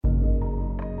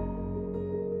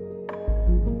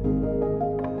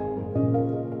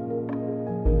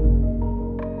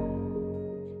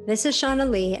This is Shauna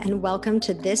Lee, and welcome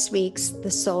to this week's The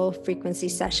Soul Frequency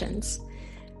Sessions.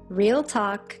 Real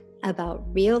talk about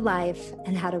real life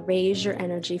and how to raise your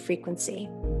energy frequency.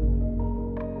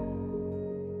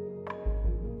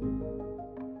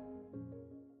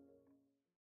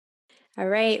 All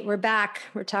right, we're back.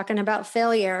 We're talking about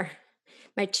failure.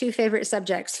 My two favorite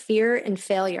subjects, fear and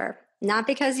failure. Not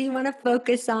because you want to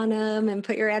focus on them and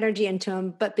put your energy into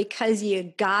them, but because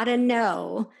you gotta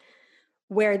know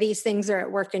where these things are at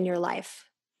work in your life.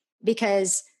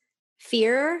 Because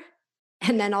fear,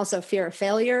 and then also fear of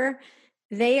failure,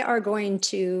 they are going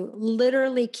to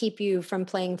literally keep you from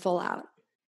playing full out,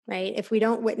 right? If we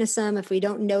don't witness them, if we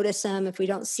don't notice them, if we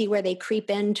don't see where they creep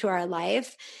into our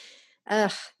life,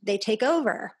 they take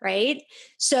over, right?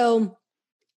 So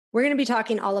we're going to be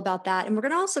talking all about that. And we're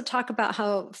going to also talk about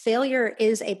how failure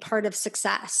is a part of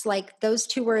success. Like those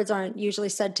two words aren't usually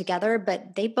said together,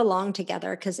 but they belong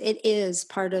together because it is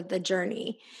part of the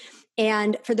journey.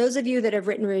 And for those of you that have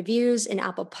written reviews in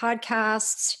Apple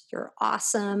Podcasts, you're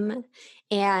awesome.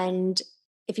 And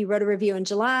if you wrote a review in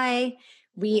July,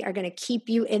 we are going to keep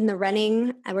you in the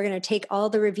running. And we're going to take all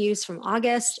the reviews from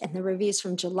August and the reviews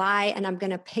from July, and I'm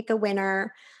going to pick a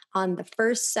winner on the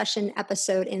first session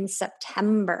episode in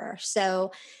September.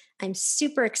 So I'm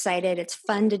super excited. It's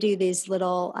fun to do these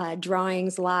little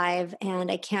drawings live, and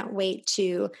I can't wait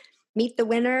to meet the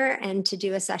winner and to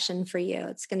do a session for you.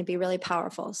 It's going to be really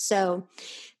powerful. So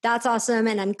that's awesome.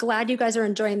 And I'm glad you guys are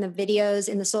enjoying the videos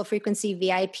in the Soul Frequency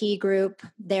VIP group.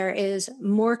 There is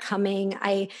more coming.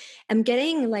 I am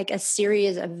getting like a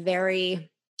series of very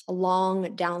long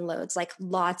downloads, like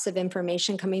lots of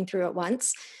information coming through at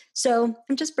once. So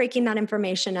I'm just breaking that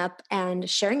information up and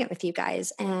sharing it with you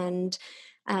guys. And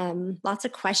lots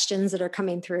of questions that are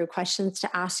coming through, questions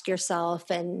to ask yourself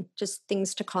and just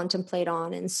things to contemplate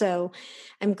on. And so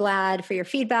I'm glad for your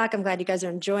feedback. I'm glad you guys are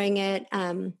enjoying it.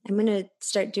 I'm going to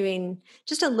start doing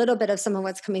just a little bit of some of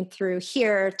what's coming through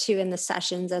here too in the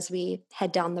sessions as we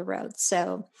head down the road.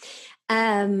 So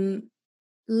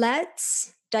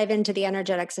let's dive into the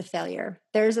energetics of failure.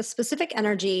 There's a specific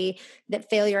energy that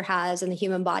failure has in the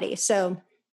human body. So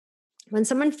when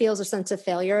someone feels a sense of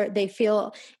failure, they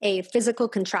feel a physical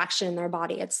contraction in their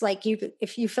body. It's like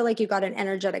if you feel like you got an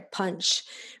energetic punch,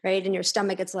 right, in your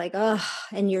stomach, it's like, oh,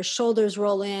 and your shoulders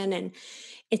roll in, and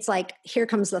it's like, here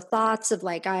comes the thoughts of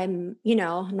like, I'm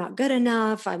not good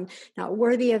enough. I'm not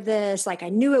worthy of this. Like I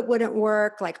knew it wouldn't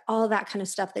work, like all that kind of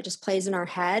stuff that just plays in our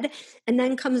head. And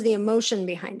then comes the emotion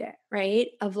behind it, right?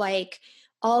 Of like,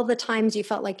 all the times you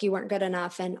felt like you weren't good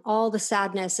enough and all the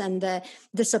sadness and the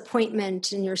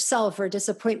disappointment in yourself or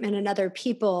disappointment in other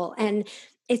people. And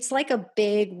it's like a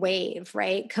big wave,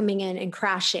 right? Coming in and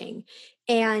crashing.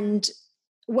 And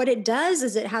what it does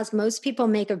is it has most people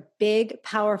make a big,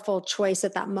 powerful choice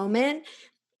at that moment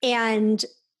and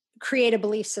create a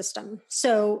belief system.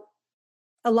 So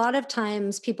a lot of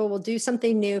times people will do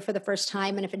something new for the first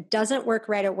time. And if it doesn't work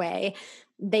right away,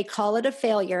 they call it a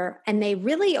failure. And they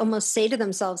really almost say to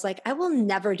themselves, like, I will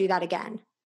never do that again.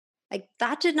 Like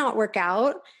that did not work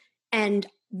out. And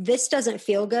this doesn't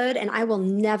feel good. And I will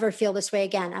never feel this way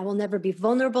again. I will never be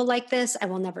vulnerable like this. I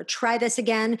will never try this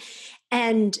again.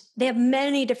 And they have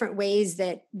many different ways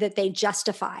that they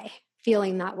justify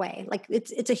feeling that way. Like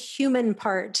it's a human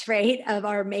part, right, of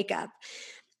our makeup.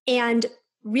 And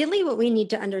really what we need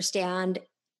to understand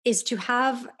is to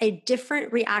have a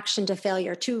different reaction to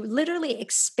failure, to literally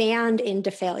expand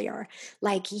into failure.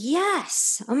 Like,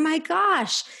 yes, oh my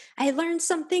gosh, I learned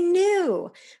something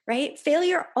new, right?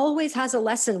 Failure always has a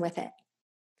lesson with it.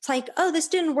 It's like, oh, this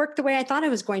didn't work the way I thought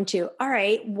it was going to. All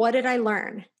right, what did I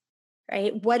learn?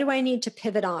 Right? What do I need to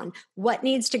pivot on? What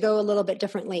needs to go a little bit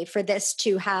differently for this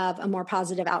to have a more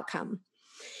positive outcome?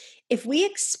 If we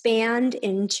expand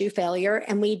into failure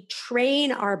and we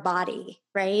train our body,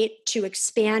 right, to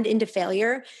expand into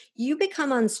failure, you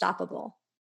become unstoppable.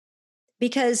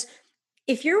 Because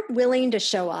if you're willing to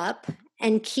show up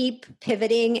and keep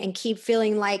pivoting and keep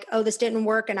feeling like, oh, this didn't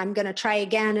work and I'm going to try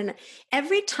again. And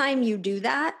every time you do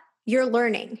that, you're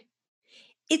learning.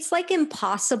 It's like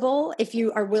impossible if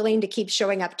you are willing to keep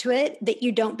showing up to it that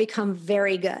you don't become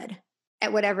very good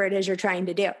at whatever it is you're trying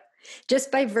to do.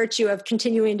 Just by virtue of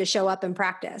continuing to show up and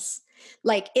practice.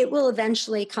 Like it will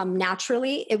eventually come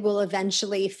naturally. It will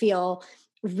eventually feel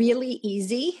really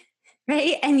easy,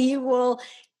 right? And it will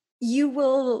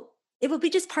be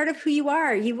just part of who you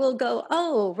are. You will go,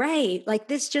 oh, right, like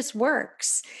this just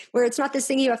works. Where it's not this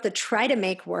thing you have to try to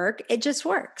make work. It just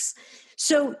works.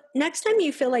 So next time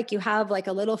you feel like you have like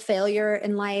a little failure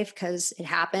in life, because it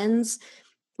happens,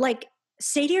 like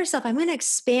say to yourself, I'm going to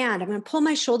expand. I'm going to pull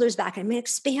my shoulders back. I'm going to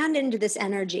expand into this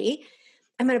energy.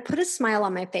 I'm going to put a smile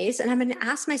on my face and I'm going to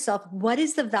ask myself, what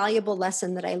is the valuable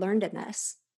lesson that I learned in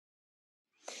this?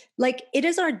 Like, it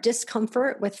is our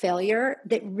discomfort with failure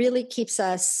that really keeps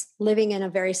us living in a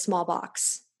very small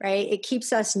box, right? It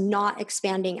keeps us not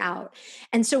expanding out.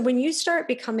 And so when you start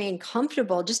becoming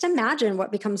comfortable, just imagine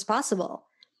what becomes possible.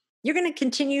 You're going to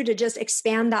continue to just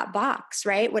expand that box,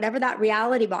 right? Whatever that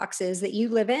reality box is that you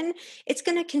live in, it's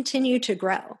going to continue to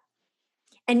grow.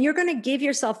 And you're going to give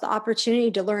yourself the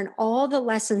opportunity to learn all the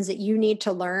lessons that you need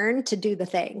to learn to do the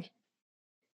thing.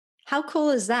 How cool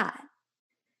is that?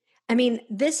 I mean,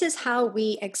 this is how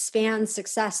we expand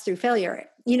success through failure.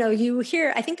 You know, you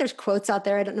hear, I think there's quotes out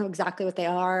there, I don't know exactly what they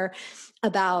are,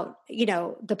 about, you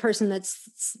know, the person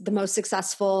that's the most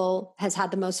successful has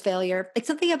had the most failure. Like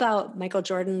something about Michael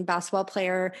Jordan, basketball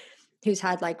player, who's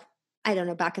had like, I don't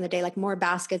know, back in the day, like more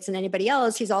baskets than anybody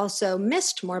else. He's also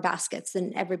missed more baskets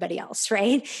than everybody else,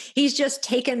 right? He's just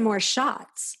taken more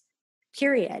shots.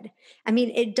 Period. I mean,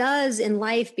 it does in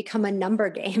life become a number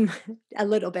game a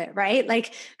little bit, right?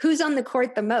 Like who's on the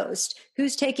court the most,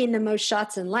 who's taking the most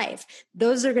shots in life.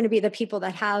 Those are going to be the people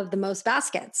that have the most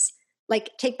baskets.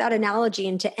 Like take that analogy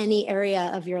into any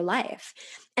area of your life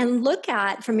and look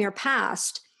at from your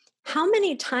past, how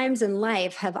many times in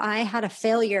life have I had a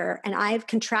failure and I've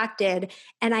contracted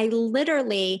and I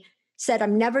literally said,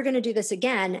 I'm never going to do this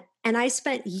again. And I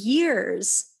spent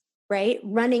years, right,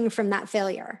 running from that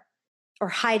failure or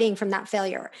hiding from that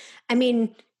failure. I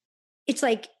mean, it's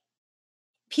like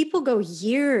people go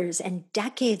years and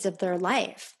decades of their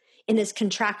life in this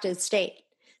contracted state,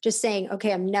 just saying,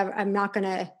 okay, I'm not going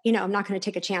to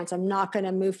take a chance. I'm not going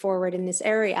to move forward in this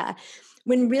area.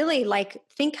 When really, like,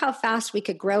 think how fast we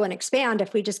could grow and expand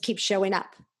if we just keep showing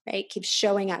up, right? Keep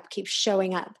showing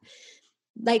up.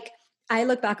 Like, I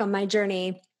look back on my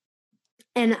journey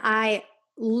and I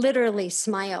literally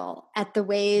smile at the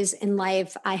ways in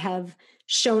life I have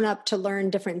shown up to learn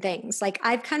different things. Like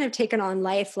I've kind of taken on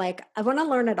life, like I want to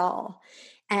learn it all.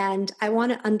 And I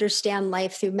want to understand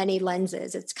life through many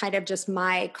lenses. It's kind of just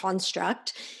my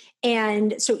construct.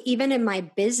 And so even in my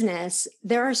business,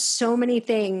 there are so many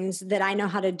things that I know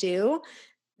how to do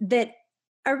that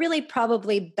are really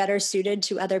probably better suited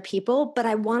to other people, but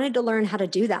I wanted to learn how to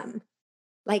do them.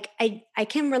 Like I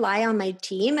can rely on my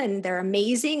team and they're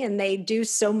amazing and they do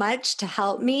so much to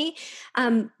help me.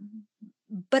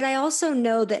 But I also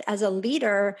know that as a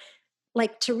leader,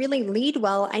 like to really lead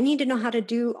well, I need to know how to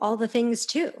do all the things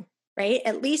too, right?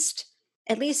 At least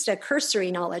a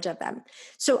cursory knowledge of them.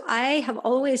 So I have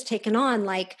always taken on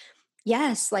like,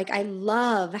 yes, like I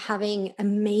love having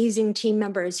amazing team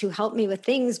members who help me with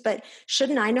things, but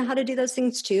shouldn't I know how to do those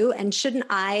things too? And shouldn't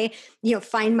I,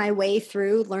 find my way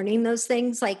through learning those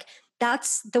things? Like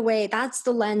that's the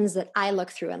lens that I look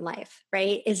through in life,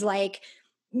 right? Is like,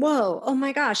 whoa, oh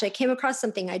my gosh, I came across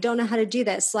something. I don't know how to do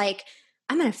this. Like,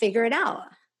 I'm going to figure it out.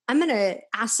 I'm going to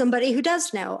ask somebody who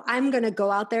does know. I'm going to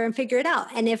go out there and figure it out.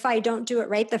 And if I don't do it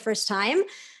right the first time,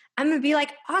 I'm going to be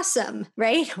like, awesome,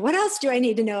 right? What else do I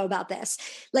need to know about this?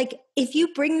 Like, if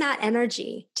you bring that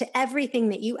energy to everything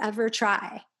that you ever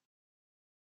try,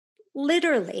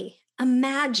 literally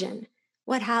imagine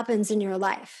what happens in your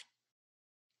life.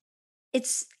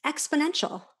 It's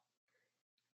exponential,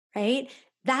 right?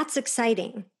 That's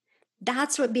exciting.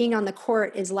 That's what being on the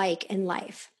court is like in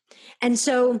life. And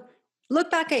so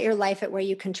look back at your life at where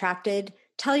you contracted.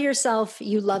 Tell yourself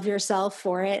you love yourself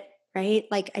for it, right?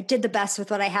 Like I did the best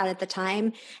with what I had at the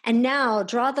time. And now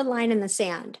draw the line in the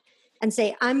sand and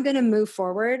say, I'm going to move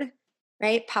forward,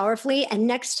 right? Powerfully. And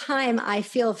next time I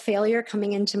feel failure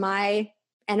coming into my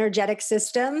energetic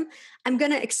system, I'm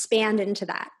going to expand into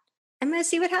that. I'm going to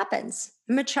see what happens.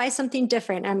 I'm going to try something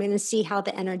different. I'm going to see how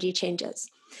the energy changes.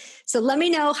 So let me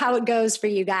know how it goes for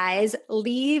you guys.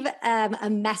 Leave a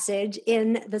message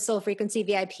in the Soul Frequency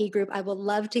VIP group. I would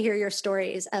love to hear your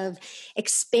stories of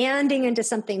expanding into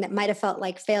something that might have felt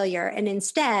like failure and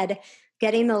instead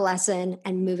getting the lesson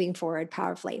and moving forward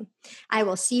powerfully. I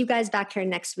will see you guys back here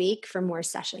next week for more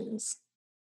sessions.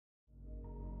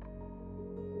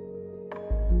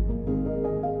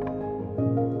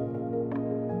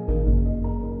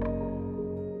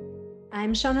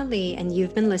 I'm Shauna Lee, and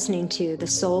you've been listening to the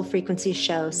Soul Frequency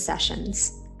Show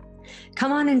Sessions.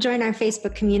 Come on and join our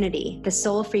Facebook community, the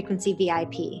Soul Frequency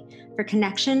VIP, for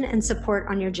connection and support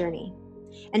on your journey.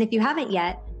 And if you haven't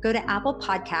yet, go to Apple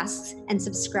Podcasts and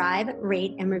subscribe,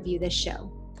 rate, and review this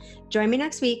show. Join me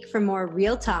next week for more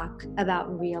real talk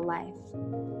about real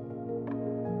life.